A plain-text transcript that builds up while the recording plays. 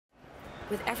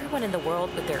with everyone in the world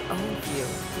with their own view.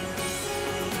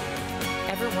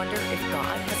 Ever wonder if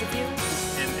God has a view?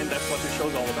 And that's what this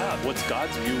show's all about. What's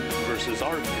God's view versus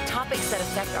our view? Topics that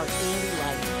affect our daily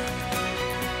life.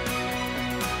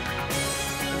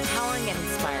 Empowering and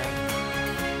inspiring.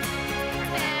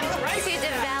 To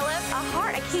develop a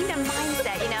heart, a kingdom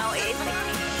mindset, you know.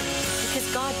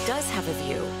 Because God does have a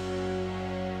view.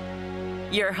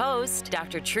 Your host,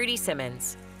 Dr. Trudy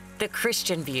Simmons, The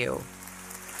Christian View.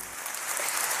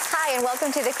 Hi, and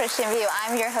welcome to The Christian View.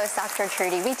 I'm your host, Dr.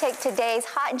 Trudy. We take today's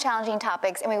hot and challenging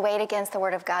topics and we weigh it against the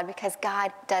Word of God because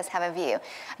God does have a view.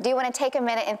 I do want to take a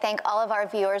minute and thank all of our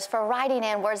viewers for writing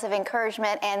in words of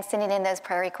encouragement and sending in those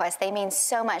prayer requests. They mean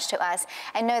so much to us.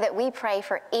 And know that we pray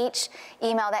for each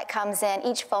email that comes in,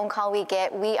 each phone call we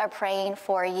get. We are praying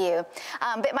for you.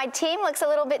 But my team looks a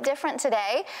little bit different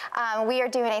today. We are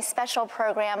doing a special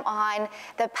program on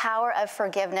the power of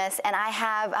forgiveness. And I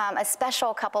have a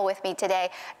special couple with me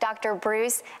today, Dr.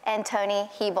 Bruce and Toni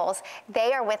Hebel.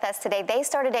 They are with us today. They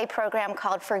started a program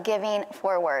called Forgiving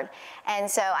Forward. And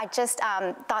so I just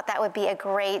thought that would be a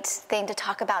great thing to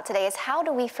talk about today is how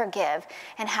do we forgive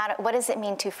and what does it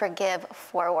mean to forgive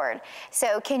forward?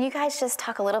 So can you guys just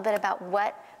talk a little bit about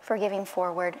what forgiving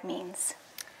forward means?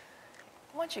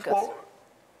 Why don't you go? Well,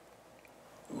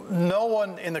 no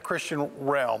one in the Christian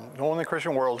realm, no one in the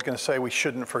Christian world is going to say we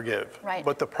shouldn't forgive. Right.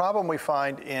 But the problem we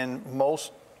find in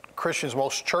most Christians,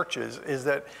 most churches, is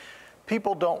that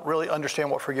people don't really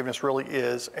understand what forgiveness really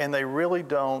is, and they really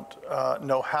don't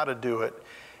know how to do it.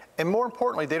 And more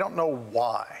importantly, they don't know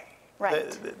why.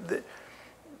 Right.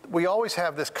 We always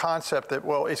have this concept that,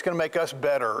 well, it's going to make us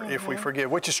better if we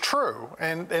forgive, which is true,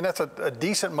 and that's a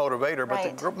decent motivator, but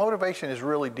Right. the motivation is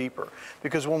really deeper.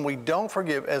 Because when we don't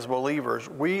forgive as believers,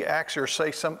 we actually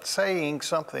are saying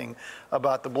something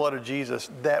about the blood of Jesus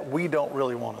that we don't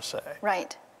really want to say.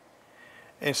 Right.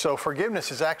 And so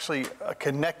forgiveness is actually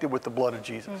connected with the blood of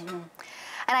Jesus.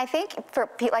 And I think,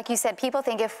 like you said, people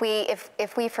think if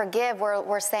we forgive,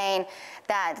 we're saying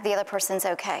that the other person's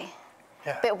okay.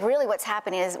 Yeah. But really what's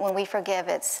happening is when we forgive,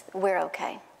 we're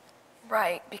okay.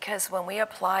 Right, because when we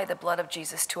apply the blood of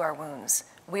Jesus to our wounds,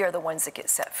 we are the ones that get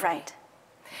set free. Right.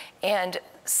 And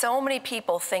so many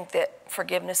people think that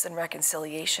forgiveness and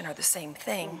reconciliation are the same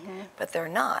thing, but they're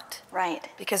not. Right.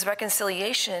 Because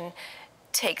reconciliation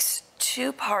takes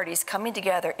two parties coming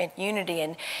together in unity,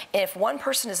 and if one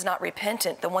person is not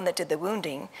repentant, the one that did the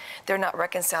wounding, they're not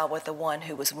reconciled with the one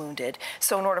who was wounded.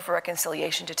 So in order for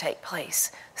reconciliation to take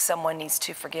place, someone needs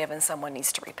to forgive and someone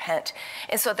needs to repent.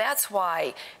 And so that's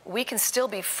why we can still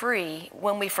be free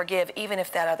when we forgive, even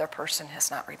if that other person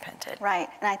has not repented. Right.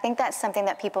 And I think that's something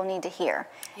that people need to hear,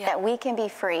 that we can be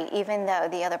free even though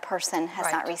the other person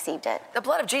has not received it. The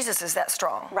blood of Jesus is that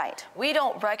strong. Right. We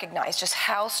don't recognize just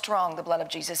how strong the blood of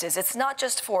Jesus is. It's not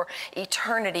just for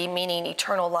eternity, meaning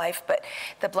eternal life, but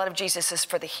the blood of Jesus is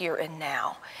for the here and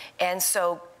now. And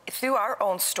so through our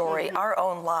own story, our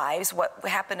own lives, what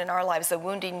happened in our lives, the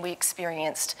wounding we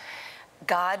experienced,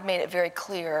 God made it very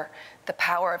clear the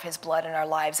power of his blood in our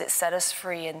lives. It set us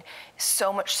free, and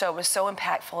so much so, it was so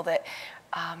impactful that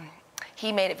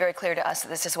he made it very clear to us that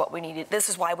this is what we needed. This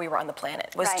is why we were on the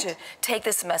planet, was to take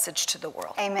this message to the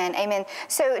world. Amen, amen.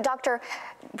 So, Dr.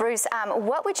 Bruce,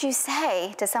 what would you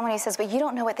say to someone who says, but you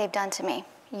don't know what they've done to me?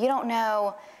 You don't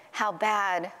know how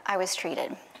bad I was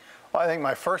treated? Well, I think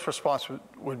my first response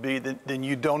would be that then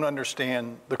you don't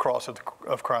understand the cross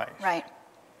of Christ. Right.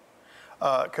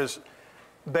 Because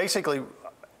basically,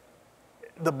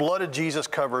 the blood of Jesus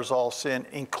covers all sin,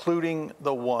 including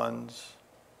the ones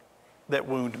that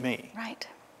wound me. Right.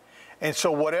 And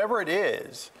so whatever it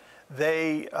is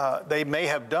they may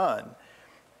have done,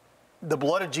 the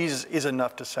blood of Jesus is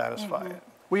enough to satisfy it.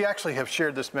 We actually have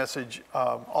shared this message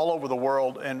all over the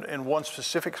world, and one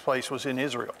specific place was in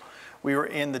Israel. We were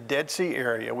in the Dead Sea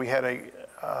area. We had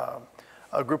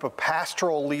a group of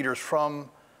pastoral leaders from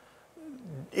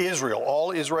Israel,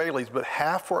 all Israelis, but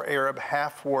half were Arab,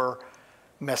 half were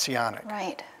Messianic.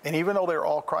 Right. And even though they're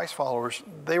all Christ followers,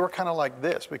 they were kind of like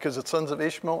this, because the sons of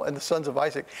Ishmael and the sons of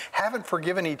Isaac haven't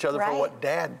forgiven each other for what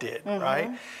Dad did,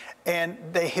 right? And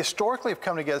they historically have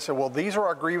come together and said, well, these are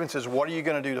our grievances. What are you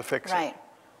going to do to fix it?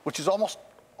 Which is almost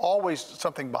always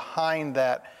something behind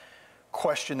that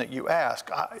question that you ask.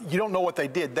 You don't know what they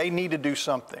did. They need to do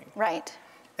something. Right.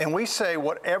 And we say,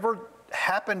 whatever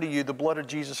happened to you, the blood of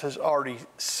Jesus has already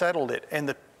settled it. And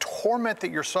the torment that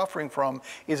you're suffering from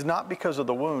is not because of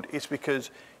the wound, it's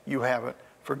because you haven't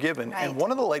forgiven. Right. And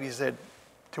one of the ladies said,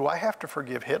 do I have to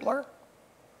forgive Hitler?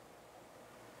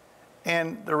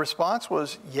 And the response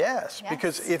was yes,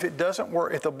 because if it doesn't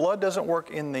work, if the blood doesn't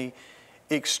work in the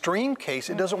extreme case,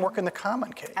 it doesn't work in the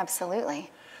common case.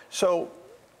 Absolutely. So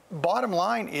bottom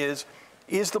line is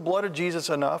the blood of Jesus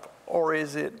enough or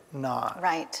is it not?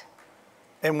 Right.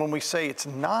 And when we say it's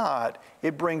not,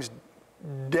 it brings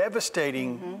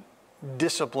devastating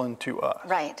discipline to us.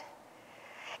 Right.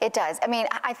 It does. I mean,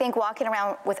 I think walking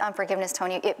around with unforgiveness,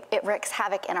 Tony, it wreaks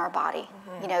havoc in our body.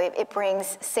 You know, it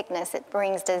brings sickness, it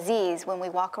brings disease when we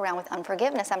walk around with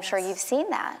unforgiveness. I'm sure you've seen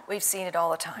that. We've seen it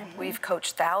all the time. We've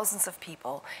coached thousands of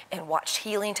people and watched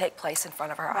healing take place in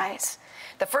front of our eyes.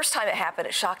 The first time it happened,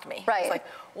 it shocked me. Right. I was like,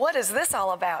 what is this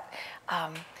all about?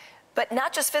 But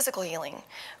not just physical healing.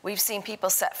 We've seen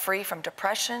people set free from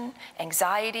depression,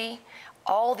 anxiety,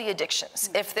 all the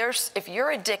addictions. If you're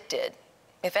addicted,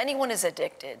 if anyone is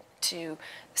addicted to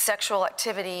sexual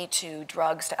activity, to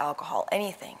drugs, to alcohol,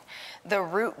 anything, the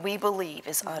root, we believe,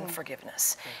 is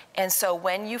unforgiveness. And so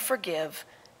when you forgive,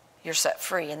 you're set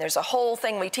free. And there's a whole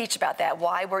thing we teach about that,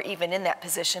 why we're even in that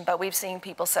position. But we've seen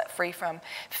people set free from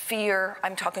fear.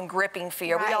 I'm talking gripping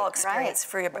fear. We all experience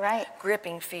fear, but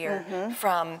gripping fear,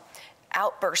 from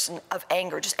outbursts of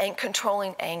anger, just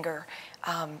controlling anger,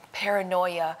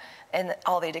 paranoia, and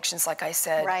all the addictions, like I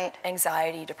said,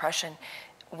 anxiety, depression.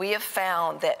 We have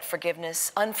found that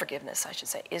unforgiveness, I should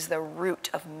say, is the root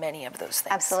of many of those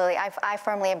things. Absolutely. I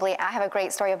firmly believe. I have a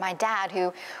great story of my dad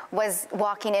who was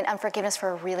walking in unforgiveness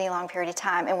for a really long period of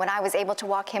time. And when I was able to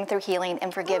walk him through healing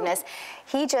and forgiveness,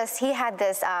 he had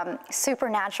this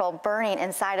supernatural burning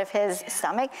inside of his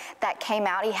stomach that came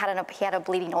out. He had a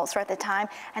bleeding ulcer at the time,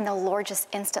 and the Lord just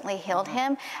instantly healed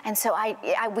him. And so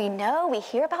we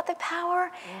hear about the power,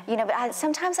 you know, but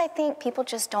sometimes I think people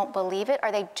just don't believe it,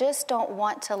 or they just don't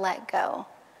want to let go.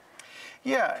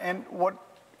 Yeah, and what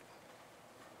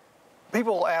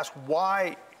people ask,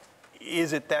 why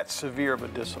is it that severe of a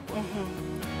discipline?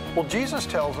 Well, Jesus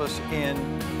tells us in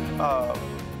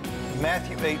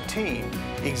Matthew 18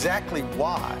 exactly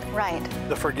why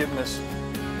the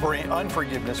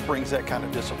unforgiveness brings that kind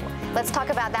of discipline. Let's talk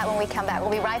about that when we come back. We'll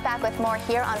be right back with more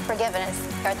here on forgiveness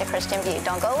here at The Christian View.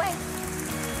 Don't go away.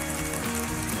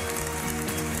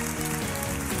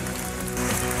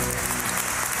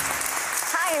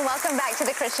 And welcome back to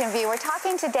The Christian View. We're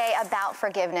talking today about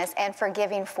forgiveness and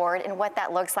forgiving forward and what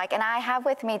that looks like. And I have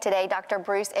with me today Dr.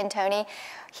 Bruce and Toni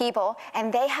Hebel,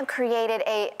 and they have created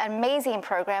an amazing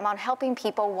program on helping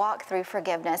people walk through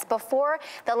forgiveness. Before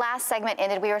the last segment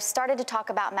ended, we started to talk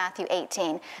about Matthew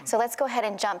 18. So let's go ahead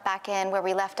and jump back in where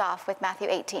we left off with Matthew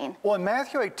 18. Well, in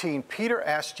Matthew 18, Peter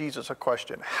asked Jesus a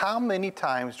question. How many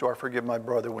times do I forgive my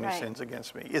brother when he sins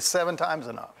against me? Is 7 times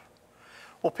enough?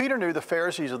 Well, Peter knew the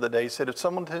Pharisees of the day said if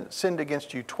someone sinned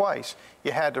against you twice,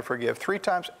 you had to forgive 3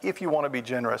 times if you want to be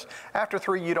generous. After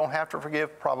 3, you don't have to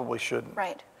forgive, probably shouldn't.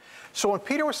 Right. So when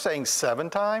Peter was saying 7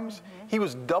 times, he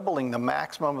was doubling the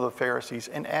maximum of the Pharisees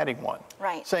and adding 1.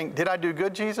 Right. Saying, did I do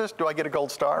good, Jesus? Do I get a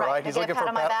gold star? Right. He's looking for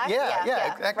a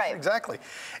pat. Exactly.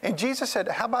 And Jesus said,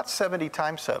 how about 70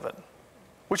 times 7?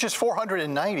 Which is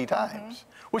 490 times.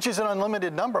 Which is an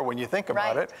unlimited number when you think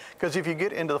about it, because if you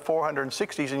get into the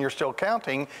 460s and you're still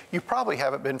counting, you probably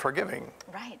haven't been forgiving.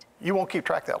 Right. You won't keep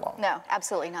track that long. No,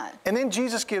 absolutely not. And then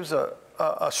Jesus gives a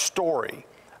story,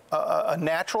 a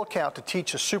natural account to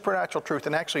teach a supernatural truth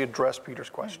and actually address Peter's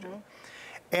question.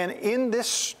 And in this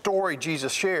story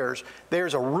Jesus shares,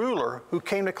 there's a ruler who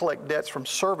came to collect debts from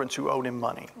servants who owed him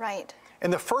money. Right.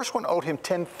 And the first one owed him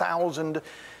 10,000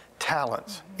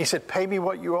 talents. He said, pay me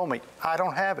what you owe me. I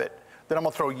don't have it. Then I'm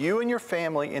going to throw you and your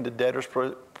family into debtor's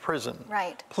prison.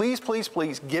 Right. Please, please,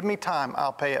 please, give me time.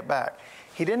 I'll pay it back.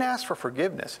 He didn't ask for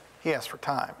forgiveness. He asked for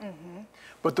time.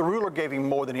 But the ruler gave him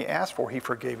more than he asked for. He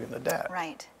forgave him the debt.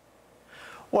 Right.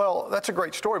 Well, that's a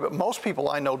great story, but most people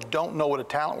I know don't know what a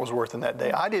talent was worth in that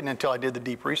day. I didn't until I did the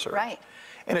deep research. Right.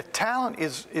 And a talent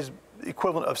is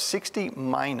equivalent of 60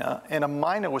 mina, and a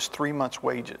mina was 3 months'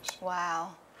 wages.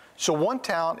 Wow. So 1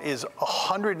 talent is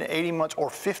 180 months or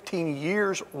 15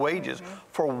 years wages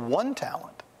for 1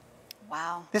 talent.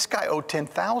 Wow. This guy owed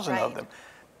 10,000 of them.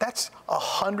 That's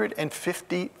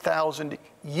 150,000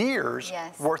 years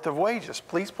worth of wages.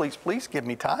 Please, please, please give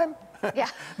me time. Yeah.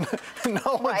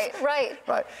 Right.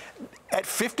 At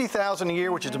 $50,000 a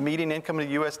year, which is the median income in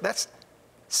the U.S., that's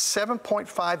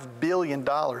 $7.5 billion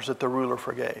that the ruler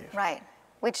forgave. Right.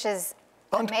 Which is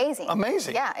amazing.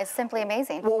 Amazing. Yeah, it's simply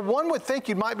amazing. Well, one would think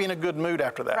you might be in a good mood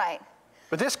after that. Right.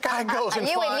 But this guy goes and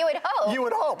finds... You would hope. You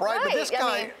would hope, right? But this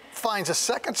guy finds a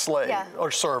second slave or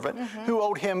servant who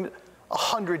owed him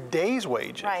 100 days'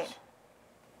 wages. Right.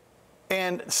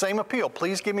 And same appeal.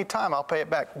 Please give me time. I'll pay it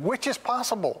back, which is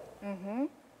possible.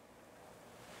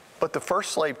 But the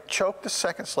first slave choked the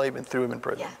second slave and threw him in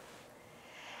prison. Yeah.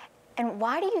 And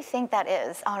why do you think that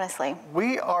is, honestly?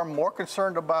 We are more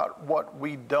concerned about what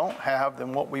we don't have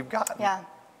than what we've gotten. Yeah.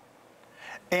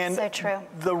 And so true.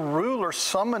 The ruler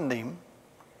summoned him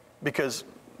because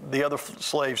the other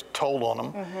slaves told on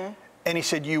him. Mm-hmm. And he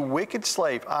said, "You wicked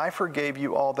slave, I forgave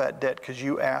you all that debt because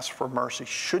you asked for mercy.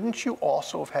 Shouldn't you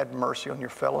also have had mercy on your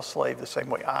fellow slave the same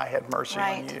way I had mercy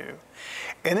on you?"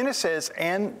 And then it says,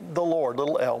 "And the Lord,"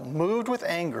 little L, "moved with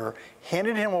anger,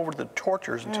 handed him over to the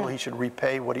torturers until he should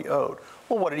repay what he owed."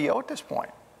 Well, what did he owe at this point?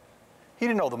 He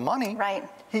didn't owe the money. Right.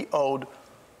 He owed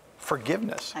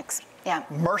forgiveness. Yeah.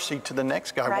 Mercy to the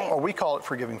next guy, Right. or we call it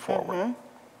forgiving forward. Mm-hmm.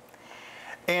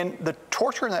 And the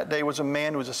torturer in that day was a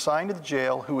man who was assigned to the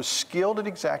jail who was skilled at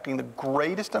exacting the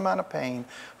greatest amount of pain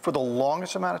for the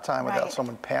longest amount of time without Right.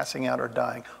 someone passing out or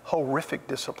dying. Horrific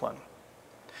discipline.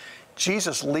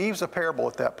 Jesus leaves the parable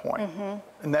at that point,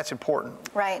 and that's important.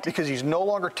 Right. Because he's no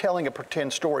longer telling a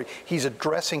pretend story. He's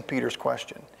addressing Peter's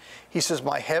question. He says,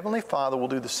 "My heavenly Father will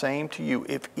do the same to you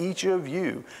if each of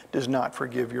you does not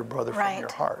forgive your brother from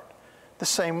your heart." The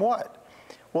same what?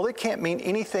 Well, it can't mean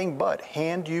anything but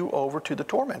hand you over to the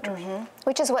tormentors.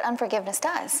 Which is what unforgiveness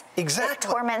does. Exactly. It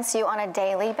torments you on a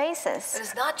daily basis. But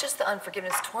it's not just the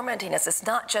unforgiveness tormenting us. It's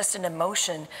not just an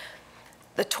emotion.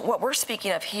 What we're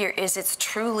speaking of here is it's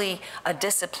truly a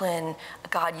discipline.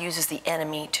 God uses the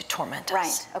enemy to torment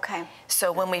us. Right, okay.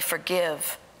 So when we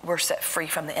forgive, we're set free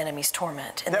from the enemy's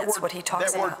torment. And that's what he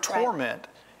talks about. That word torment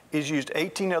is used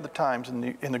 18 other times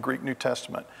in the Greek New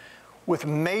Testament, with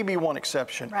maybe one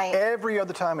exception. Right. Every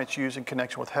other time it's used in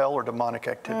connection with hell or demonic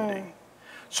activity.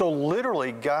 So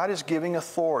literally, God is giving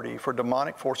authority for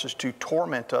demonic forces to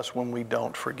torment us when we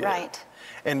don't forgive. Right.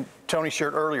 And Toni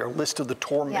shared earlier a list of the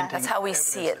tormenting. That's how we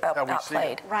see it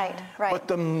outplayed. Right, right. But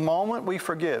the moment we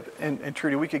forgive, and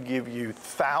Trudy, we could give you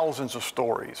thousands of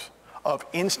stories of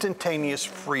instantaneous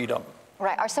freedom.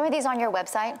 Right. Are some of these on your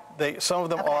website? Some of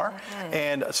them are,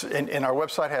 and our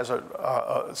website has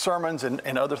sermons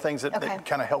and other things that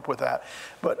kind of help with that.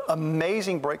 But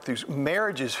amazing breakthroughs,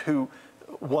 marriages who,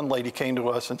 one lady came to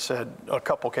us and said, a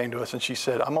couple came to us and she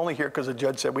said, "I'm only here because the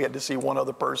judge said we had to see one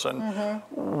other person.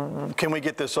 Can we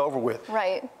get this over with?"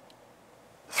 Right.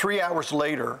 3 hours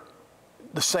later,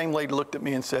 the same lady looked at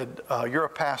me and said, "You're a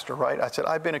pastor, right?" I said,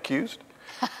 "I've been accused."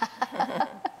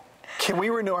 "Can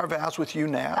we renew our vows with you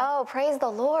now?" Oh, praise the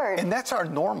Lord. And that's our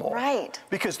normal. Right.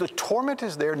 Because the torment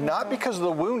is there, not because of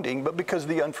the wounding, but because of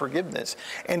the unforgiveness.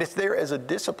 And it's there as a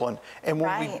discipline. And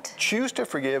when we choose to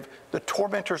forgive, the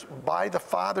tormentors, by the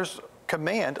Father's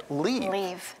command,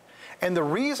 leave. And the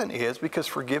reason is because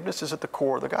forgiveness is at the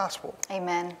core of the gospel.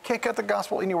 Amen. Can't cut the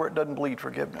gospel anywhere it doesn't bleed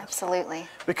forgiveness. Absolutely.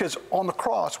 Because on the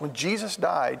cross, when Jesus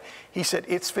died, he said,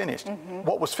 "It's finished."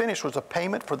 What was finished was a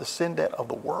payment for the sin debt of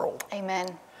the world.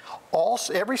 Amen.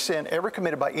 Every sin ever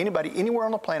committed by anybody anywhere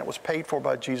on the planet was paid for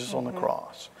by Jesus on the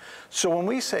cross. So when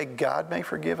we say God may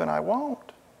forgive and I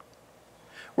won't,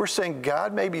 we're saying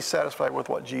God may be satisfied with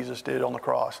what Jesus did on the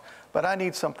cross, but I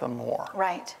need something more.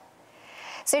 Right.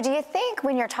 So do you think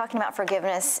when you're talking about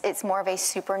forgiveness, it's more of a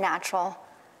supernatural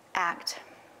act?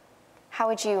 How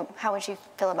would you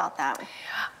feel about that?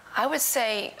 I would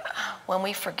say when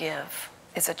we forgive,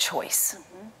 it's a choice.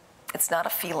 It's not a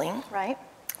feeling. Right.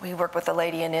 We worked with a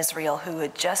lady in Israel who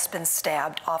had just been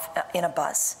stabbed off in a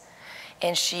bus,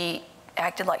 and she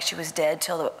acted like she was dead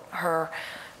till her,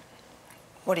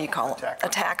 what do you call it?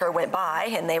 Attacker went by,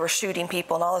 and they were shooting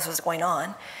people, and all this was going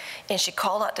on. And she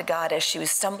called out to God as she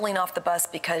was stumbling off the bus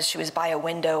because she was by a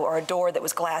window or a door that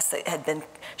was glass that had been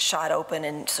shot open,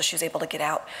 and so she was able to get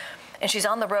out. And she's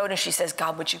on the road, and she says,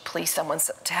 "God, would you please someone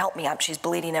to help me? She's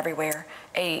bleeding everywhere."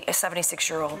 A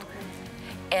 76-year-old.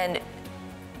 And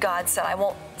God said, "I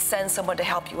won't send someone to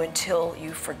help you until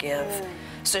you forgive."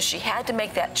 So she had to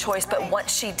make that choice, but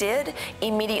once she did,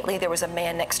 immediately there was a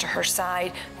man next to her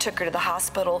side, took her to the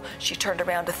hospital. She turned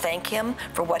around to thank him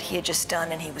for what he had just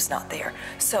done, and he was not there.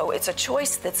 So it's a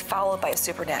choice that's followed by a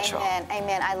supernatural. Amen,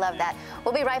 amen. I love that.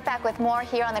 We'll be right back with more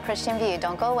here on The Christian View.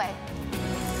 Don't go away.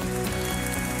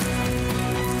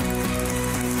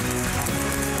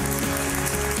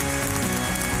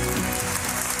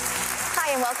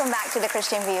 And welcome back to The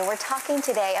Christian View. We're talking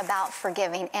today about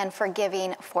forgiving and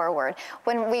forgiving forward.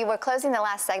 When we were closing the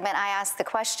last segment, I asked the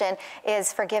question,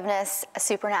 is forgiveness a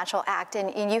supernatural act?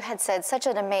 And you had said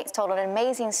told an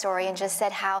amazing story and just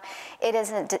said how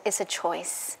it's a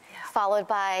choice followed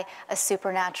by a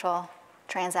supernatural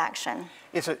transaction.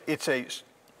 It's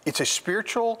a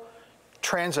spiritual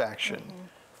transaction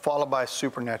followed by a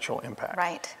supernatural impact.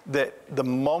 Right. That the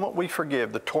moment we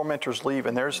forgive, the tormentors leave,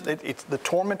 and the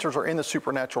tormentors are in the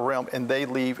supernatural realm, and they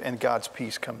leave, and God's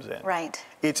peace comes in. Right.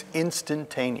 It's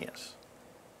instantaneous.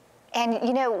 And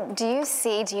do you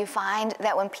find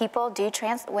that when people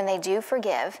when they do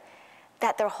forgive,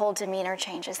 that their whole demeanor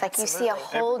changes? Like you see a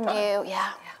whole new,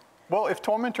 Well, if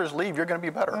tormentors leave, you're going to be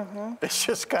better. It's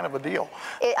just kind of a deal.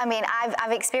 I mean,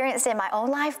 I've experienced it in my own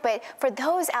life, but for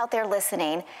those out there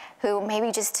listening who may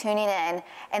be just tuning in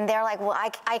and they're like, well,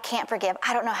 I can't forgive.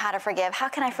 I don't know how to forgive. How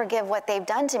can I forgive what they've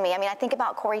done to me? I mean, I think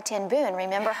about Corrie ten Boom.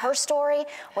 Remember her story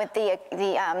with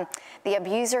the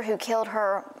abuser who killed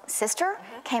her sister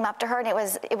came up to her, and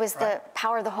it was the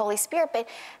power of the Holy Spirit. But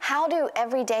how do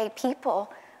everyday people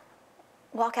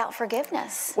walk out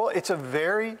forgiveness? Well, it's a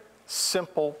very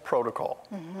simple protocol.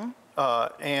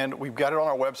 And we've got it on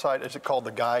our website. Is it called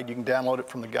The Guide? You can download it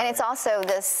from the guide. And it's also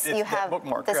this, you have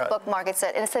bookmark, this bookmark.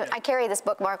 I carry this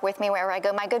bookmark with me wherever I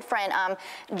go. My good friend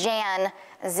Jan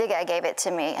Ziga gave it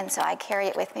to me, and so I carry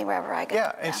it with me wherever I go.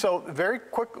 Yeah, and so very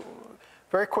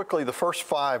quickly, the first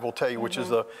 5 will tell you, which is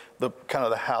the kind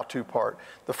of the how-to part.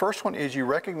 The first one is you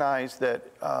recognize that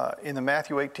in the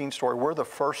Matthew 18 story, we're the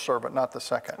first servant, not the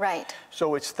second. Right.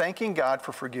 So it's thanking God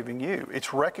for forgiving you.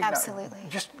 It's recognizing. Absolutely.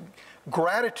 Just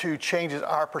gratitude changes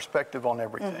our perspective on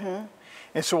everything.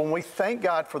 And so when we thank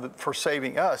God for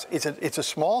saving us, it's a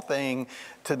small thing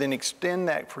to then extend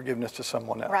that forgiveness to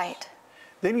someone else. Right.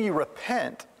 Then you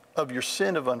repent of your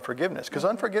sin of unforgiveness, because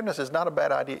unforgiveness is not a bad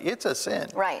idea. It's a sin.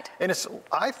 Right. And it's,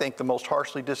 I think, the most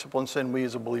harshly disciplined sin we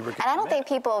as a believer can And I don't commit. think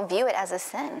people view it as a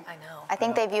sin. I know. I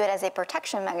think they view it as a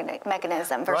protection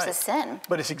mechanism versus sin.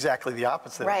 But it's exactly the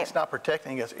opposite. Right. It's not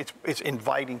protecting us, it's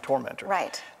inviting tormentors.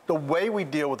 Right. The way we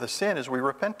deal with the sin is we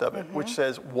repent of it, which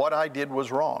says, what I did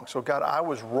was wrong. So God, I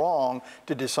was wrong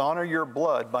to dishonor your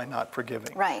blood by not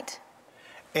forgiving. Right.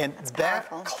 And that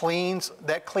cleans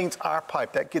our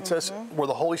pipe. That gets us where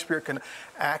the Holy Spirit can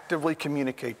actively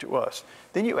communicate to us.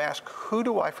 Then you ask, who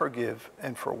do I forgive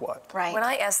and for what? Right. When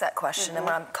I ask that question and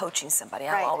when I'm coaching somebody,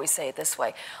 I'll always say it this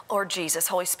way: Lord Jesus,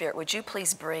 Holy Spirit, would you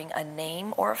please bring a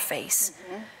name or a face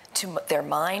to their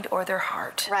mind or their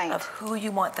heart of who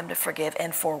you want them to forgive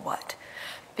and for what?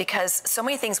 Because so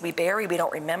many things we bury, we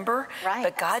don't remember,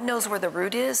 but God knows where the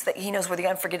root is, that He knows where the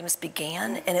unforgiveness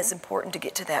began, and it's important to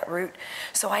get to that root.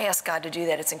 So I ask God to do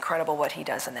that. It's incredible what He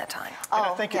does in that time. And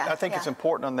I think it's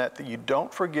important on that you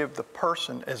don't forgive the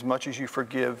person as much as you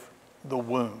forgive the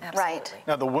wound. Absolutely. Right.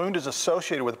 Now, the wound is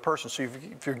associated with the person, so if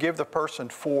you forgive the person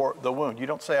for the wound, you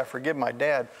don't say, I forgive my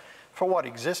dad for what?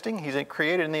 Existing? He's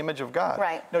created in the image of God.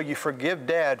 Right. No, you forgive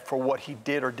dad for what he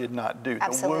did or did not do,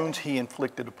 the wounds he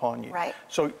inflicted upon you. Right.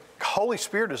 So Holy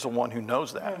Spirit is the one who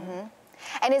knows that.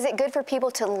 And is it good for people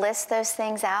to list those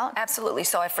things out? Absolutely.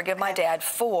 So I forgive my dad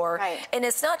for, and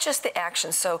it's not just the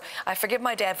action. So I forgive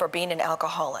my dad for being an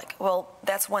alcoholic. Well,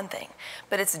 that's one thing.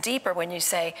 But it's deeper when you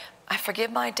say, I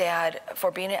forgive my dad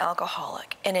for being an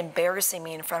alcoholic and embarrassing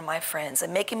me in front of my friends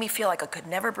and making me feel like I could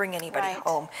never bring anybody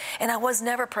home. And I was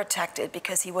never protected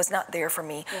because he was not there for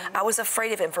me. I was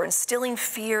afraid of him for instilling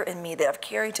fear in me that I've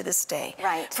carried to this day.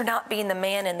 For not being the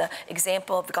man and the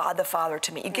example of God the Father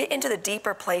to me. You get into the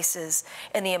deeper places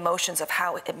and the emotions of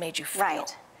how it made you feel.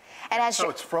 And as so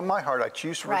it's from my heart, I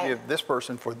choose to forgive this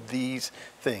person for these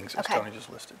things, as Toni just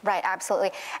listed. Right,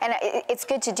 absolutely. And it's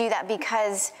good to do that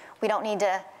because we don't need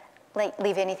to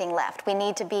leave anything left. We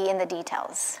need to be in the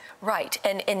details. Right,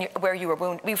 and where you were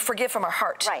wounded. We forgive from our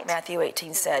heart, Matthew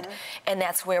 18 said, and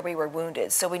that's where we were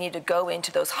wounded. So we need to go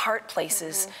into those heart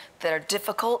places that are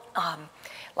difficult.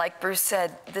 Like Bruce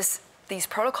said, these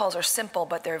protocols are simple,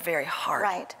 but they're very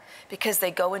hard. Because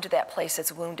they go into that place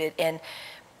that's wounded. And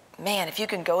man, if you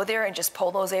can go there and just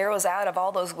pull those arrows out of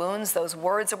all those wounds, those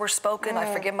words that were spoken,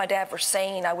 I forgive my dad for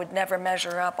saying I would never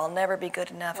measure up, I'll never be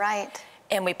good enough.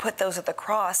 And we put those at the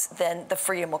cross, then the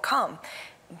freedom will come.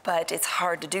 But it's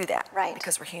hard to do that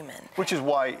because we're human. Which is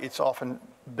why it's often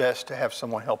best to have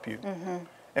someone help you.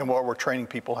 And while we're training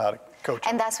people how to coach.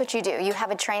 And that's what you do. You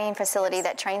have a training facility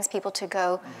that trains people to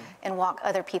go and walk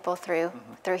other people through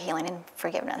healing and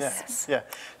forgiveness.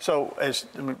 So as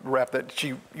we wrap that,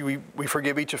 we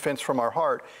forgive each offense from our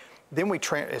heart. Then we,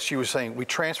 as she was saying, we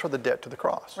transfer the debt to the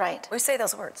cross. We say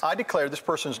those words. I declare this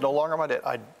person is no longer my debt.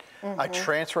 I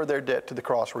transfer their debt to the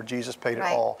cross where Jesus paid it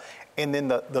all. And then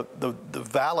the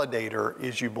validator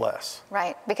is you bless.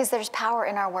 Because there's power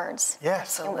in our words.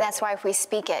 And that's why if we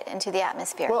speak it into the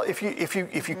atmosphere. Well, if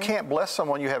you can't bless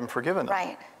someone, you haven't forgiven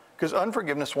them. Because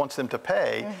unforgiveness wants them to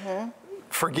pay.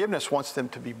 Forgiveness wants them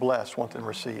to be blessed, wants them to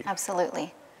receive.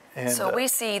 Absolutely. And, so we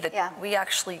see that we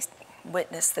actually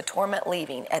witness the torment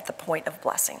leaving at the point of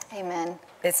blessing. Amen.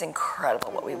 It's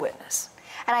incredible what we witness.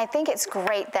 And I think it's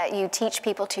great that you teach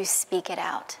people to speak it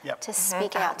out, to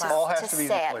speak it out, to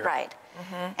say it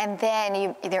and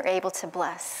then they're able to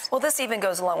bless. Well, this even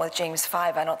goes along with James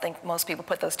 5. I don't think most people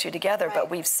put those two together, but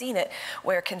we've seen it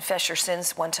where confess your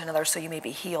sins one to another so you may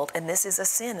be healed. And this is a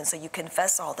sin, and so you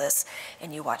confess all this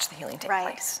and you watch the healing take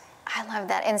place. I love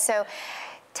that. And so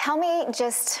Tell me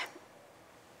just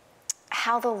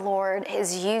how the Lord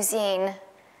is using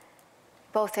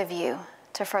both of you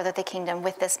to further the kingdom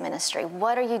with this ministry.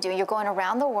 What are you doing? You're going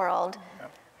around the world. Yeah.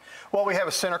 Well, we have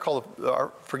a center called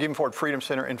our Forgiving Forward Freedom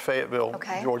Center in Fayetteville,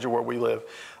 Georgia, where we live.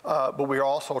 But we are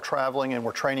also traveling and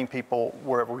we're training people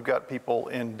wherever. We've got people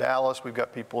in Dallas, we've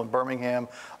got people in Birmingham,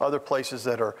 other places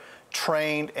that are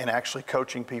trained and actually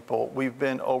coaching people. We've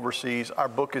been overseas. Our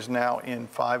book is now in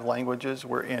 5 languages.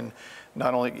 We're in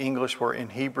not only English, we're in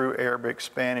Hebrew, Arabic,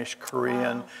 Spanish,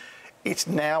 Korean. Wow. It's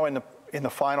now in the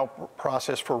final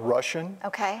process for Russian,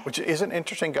 which isn't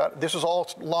interesting. God, this was all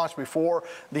launched before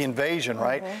the invasion,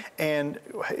 right? And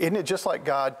isn't it just like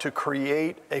God to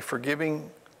create a forgiving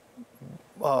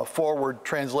forward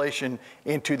translation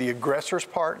into the aggressor's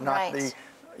part, not the,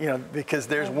 you know, because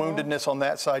there's woundedness on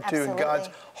that side too. And God's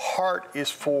heart is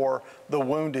for the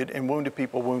wounded, and wounded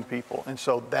people wound people. And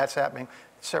so that's happening.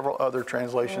 Several other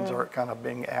translations are kind of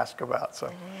being asked about.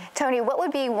 So, Toni, what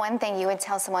would be one thing you would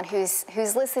tell someone who's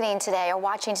listening today or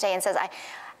watching today and says,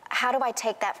 how do I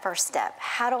take that first step?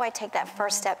 How do I take that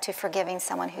first step to forgiving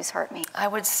someone who's hurt me? I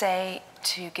would say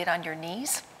to get on your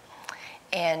knees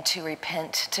and to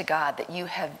repent to God that you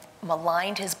have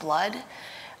maligned his blood.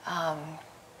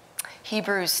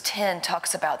 Hebrews 10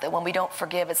 talks about that when we don't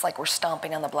forgive, it's like we're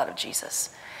stomping on the blood of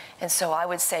Jesus. And so I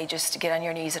would say just to get on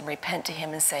your knees and repent to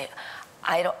him and say,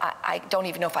 I don't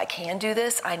even know if I can do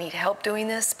this. I need help doing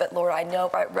this. But Lord,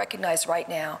 I recognize right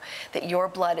now that your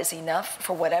blood is enough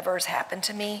for whatever has happened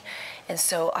to me. And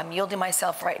so I'm yielding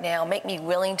myself right now. Make me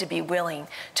willing to be willing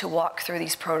to walk through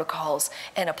these protocols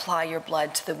and apply your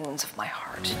blood to the wounds of my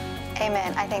heart.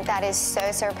 Amen. I think that is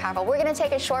so, so powerful. We're going to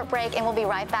take a short break and we'll be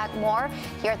right back more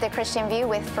here at The Christian View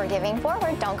with Forgiving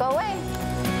Forward. Don't go away.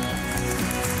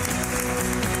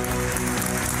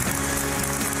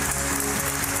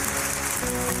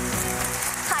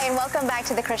 Hi, and welcome back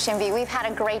to The Christian View. We've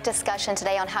had a great discussion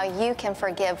today on how you can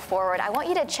forgive forward. I want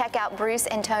you to check out Bruce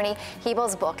and Toni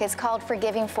Hebel's book. It's called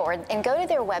Forgiving Forward, and go to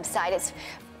their website. It's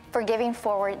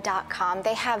forgivingforward.com.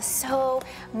 They have so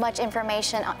much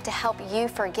information to help you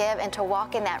forgive and to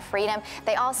walk in that freedom.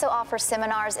 They also offer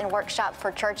seminars and workshops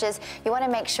for churches. You want to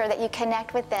make sure that you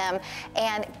connect with them,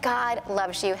 and God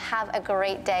loves you. Have a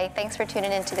great day. Thanks for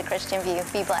tuning in to The Christian View.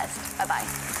 Be blessed.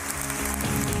 Bye-bye.